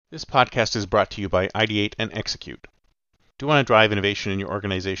This podcast is brought to you by Ideate and Execute. Do you want to drive innovation in your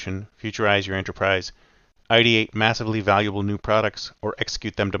organization, futurize your enterprise, ideate massively valuable new products, or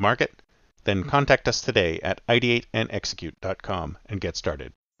execute them to market? Then contact us today at ideateandexecute.com and get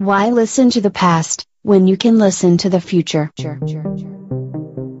started. Why listen to the past when you can listen to the future?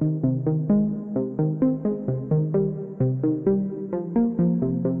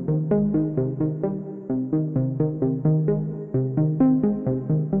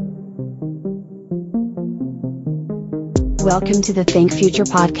 Welcome to the Think Future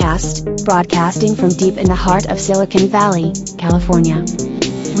podcast, broadcasting from deep in the heart of Silicon Valley, California.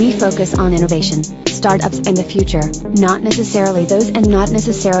 We focus on innovation, startups, and the future, not necessarily those and not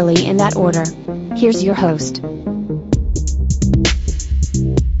necessarily in that order. Here's your host.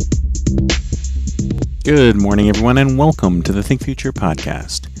 Good morning, everyone, and welcome to the Think Future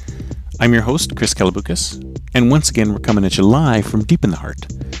podcast. I'm your host, Chris Kalabukas, and once again, we're coming at you live from deep in the heart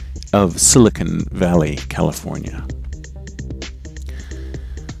of Silicon Valley, California.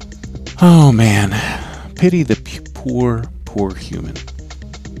 Oh man, pity the poor human.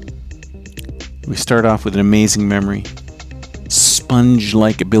 We start off with an amazing memory,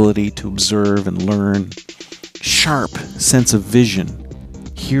 sponge-like ability to observe and learn, sharp sense of vision,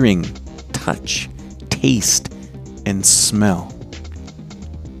 hearing, touch, taste, and smell.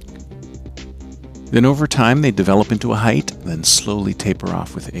 Then over time they develop into a height, then slowly taper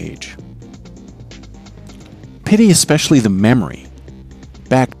off with age. Pity especially the memory.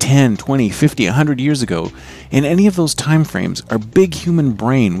 Back 10, 20, 50, 100 years ago, in any of those time frames, our big human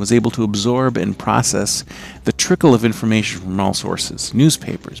brain was able to absorb and process the trickle of information from all sources,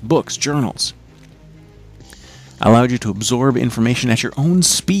 newspapers, books, journals. Allowed you to absorb information at your own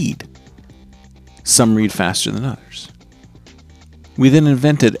speed. Some read faster than others. We then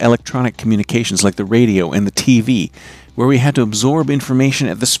invented electronic communications like the radio and the TV, where we had to absorb information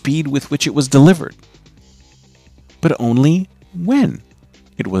at the speed with which it was delivered. But only when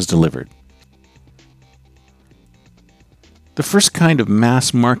it was delivered. The first kind of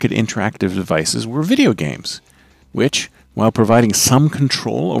mass-market interactive devices were video games, which, while providing some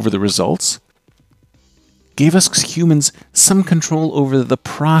control over the results, gave us humans some control over the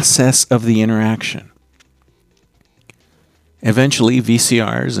process of the interaction. Eventually,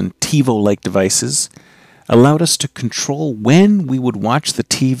 VCRs and TiVo-like devices allowed us to control when we would watch the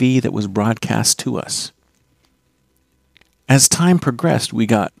TV that was broadcast to us. As time progressed, we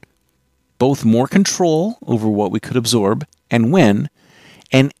got both more control over what we could absorb and when,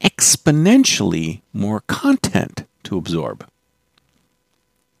 and exponentially more content to absorb.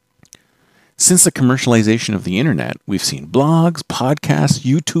 Since the commercialization of the internet, we've seen blogs, podcasts,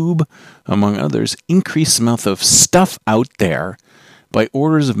 YouTube, among others, increase the amount of stuff out there by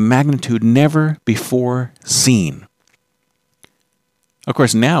orders of magnitude never before seen. Of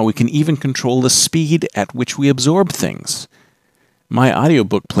course, now we can even control the speed at which we absorb things. My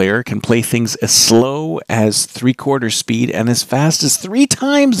audiobook player can play things as slow as 3/4 speed and as fast as 3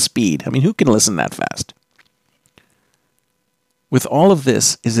 times speed. I mean, who can listen that fast? With all of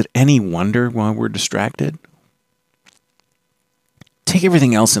this, is it any wonder why we're distracted? Take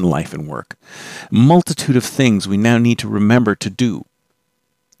everything else in life and work. A multitude of things we now need to remember to do.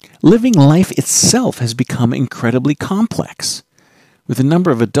 Living life itself has become incredibly complex. With the number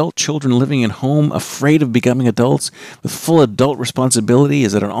of adult children living at home, afraid of becoming adults, with full adult responsibility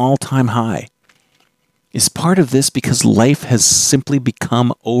is at an all-time high. Is part of this because life has simply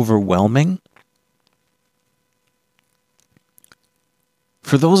become overwhelming?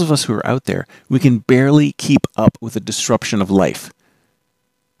 For those of us who are out there, we can barely keep up with the disruption of life.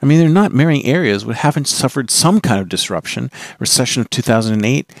 I mean, there are not many areas that haven't suffered some kind of disruption. Recession of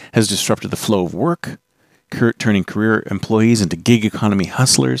 2008 has disrupted the flow of work, turning career employees into gig economy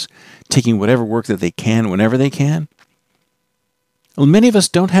hustlers, taking whatever work that they can whenever they can. Well, many of us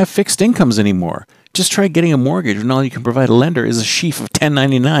don't have fixed incomes anymore. Just try getting a mortgage when all you can provide a lender is a sheaf of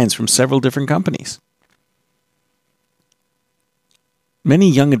 1099s from several different companies.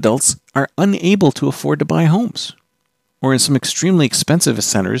 Many young adults are unable to afford to buy homes, or in some extremely expensive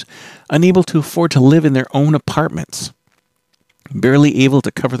centers, unable to afford to live in their own apartments. Barely able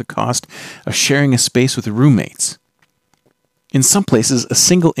to cover the cost of sharing a space with roommates. In some places, a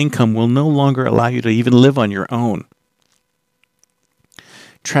single income will no longer allow you to even live on your own.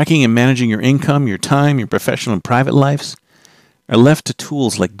 Tracking and managing your income, your time, your professional and private lives are left to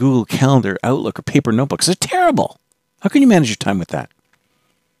tools like Google Calendar, Outlook, or paper notebooks. They're terrible. How can you manage your time with that?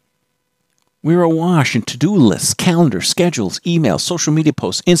 We're awash in to-do lists, calendars, schedules, emails, social media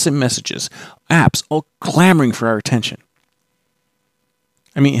posts, instant messages, apps, all clamoring for our attention.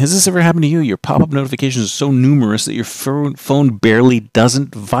 I mean, has this ever happened to you? Your pop-up notifications are so numerous that your phone barely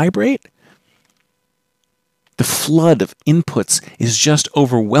doesn't vibrate? The flood of inputs is just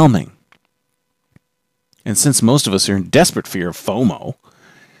overwhelming. And since most of us are in desperate fear of FOMO,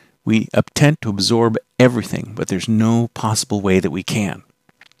 we attempt to absorb everything, but there's no possible way that we can.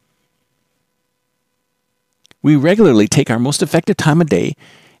 We regularly take our most effective time of day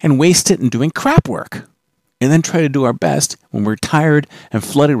and waste it in doing crap work, and then try to do our best when we're tired and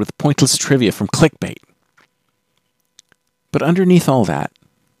flooded with pointless trivia from clickbait. But underneath all that,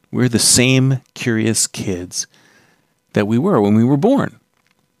 we're the same curious kids that we were when we were born.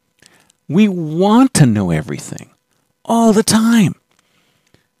 We want to know everything, all the time.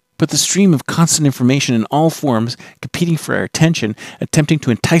 But the stream of constant information in all forms, competing for our attention, attempting to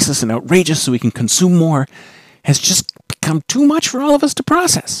entice us and outrage us so we can consume more, has just become too much for all of us to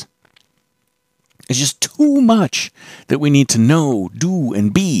process. It's just too much that we need to know, do,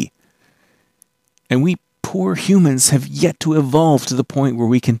 and be. And we poor humans have yet to evolve to the point where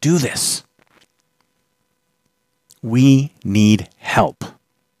we can do this. We need help.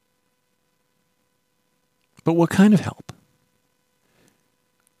 But what kind of help?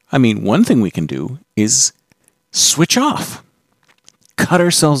 I mean, one thing we can do is switch off. Cut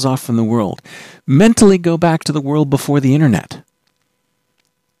ourselves off from the world. Mentally go back to the world before the internet. I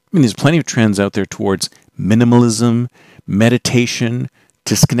mean, there's plenty of trends out there towards minimalism, meditation,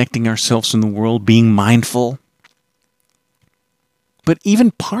 disconnecting ourselves from the world, being mindful. But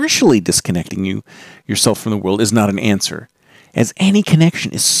even partially disconnecting yourself from the world is not an answer, as any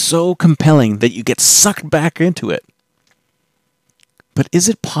connection is so compelling that you get sucked back into it. But is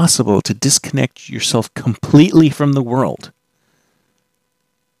it possible to disconnect yourself completely from the world?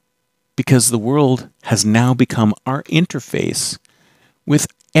 Because the world has now become our interface with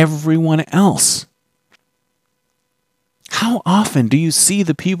everyone else. How often do you see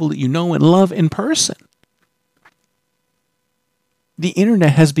the people that you know and love in person? The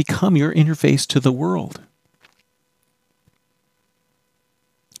internet has become your interface to the world.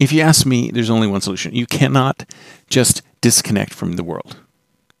 If you ask me, there's only one solution. You cannot just disconnect from the world.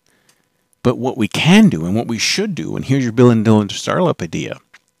 But what we can do and what we should do, and here's your Bill and Dylan startup idea,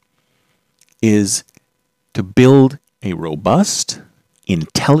 is to build a robust,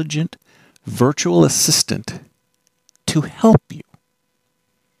 intelligent, virtual assistant to help you.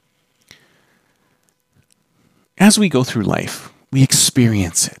 As we go through life, we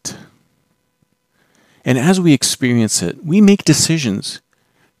experience it. And as we experience it, we make decisions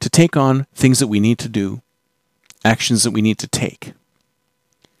to take on things that we need to do, actions that we need to take.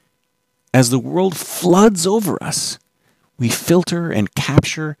 As the world floods over us, we filter and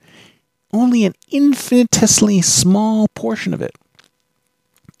capture only an infinitesimally small portion of it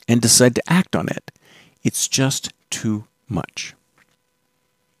and decide to act on it. It's just too much.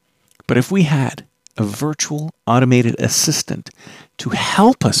 But if we had a virtual automated assistant to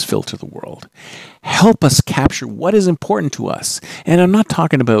help us filter the world, help us capture what is important to us, and I'm not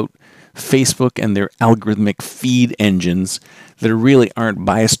talking about Facebook and their algorithmic feed engines that really aren't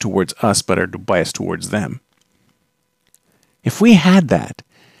biased towards us but are biased towards them. If we had that,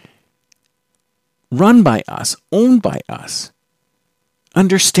 run by us, owned by us,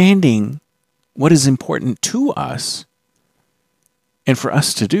 understanding what is important to us and for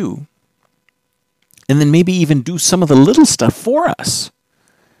us to do, and then maybe even do some of the little stuff for us,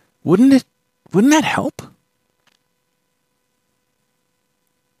 wouldn't that help?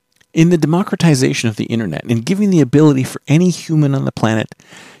 In the democratization of the internet and giving the ability for any human on the planet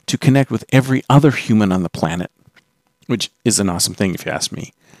to connect with every other human on the planet, which is an awesome thing if you ask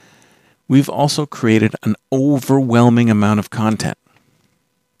me, we've also created an overwhelming amount of content.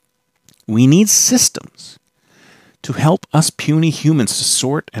 We need systems to help us puny humans to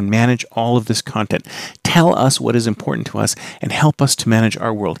sort and manage all of this content, tell us what is important to us, and help us to manage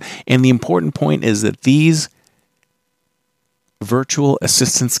our world. And the important point is that these virtual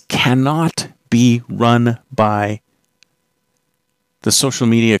assistants cannot be run by the social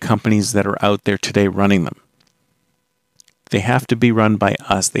media companies that are out there today running them. They have to be run by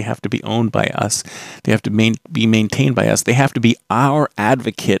us. They have to be owned by us. They have to be maintained by us. They have to be our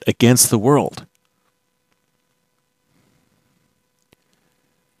advocate against the world.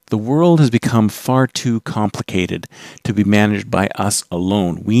 The world has become far too complicated to be managed by us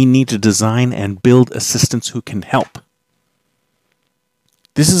alone. We need to design and build assistants who can help.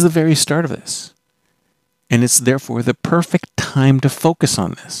 This is the very start of this. And it's therefore the perfect time to focus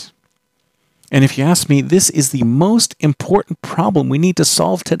on this. And if you ask me, this is the most important problem we need to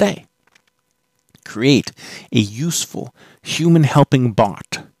solve today. Create a useful human helping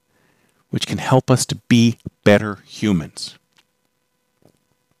bot which can help us to be better humans.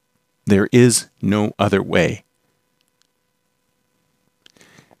 There is no other way.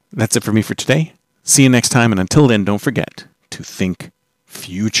 That's it for me for today. See you next time, and until then, don't forget to think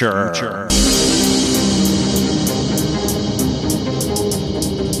future.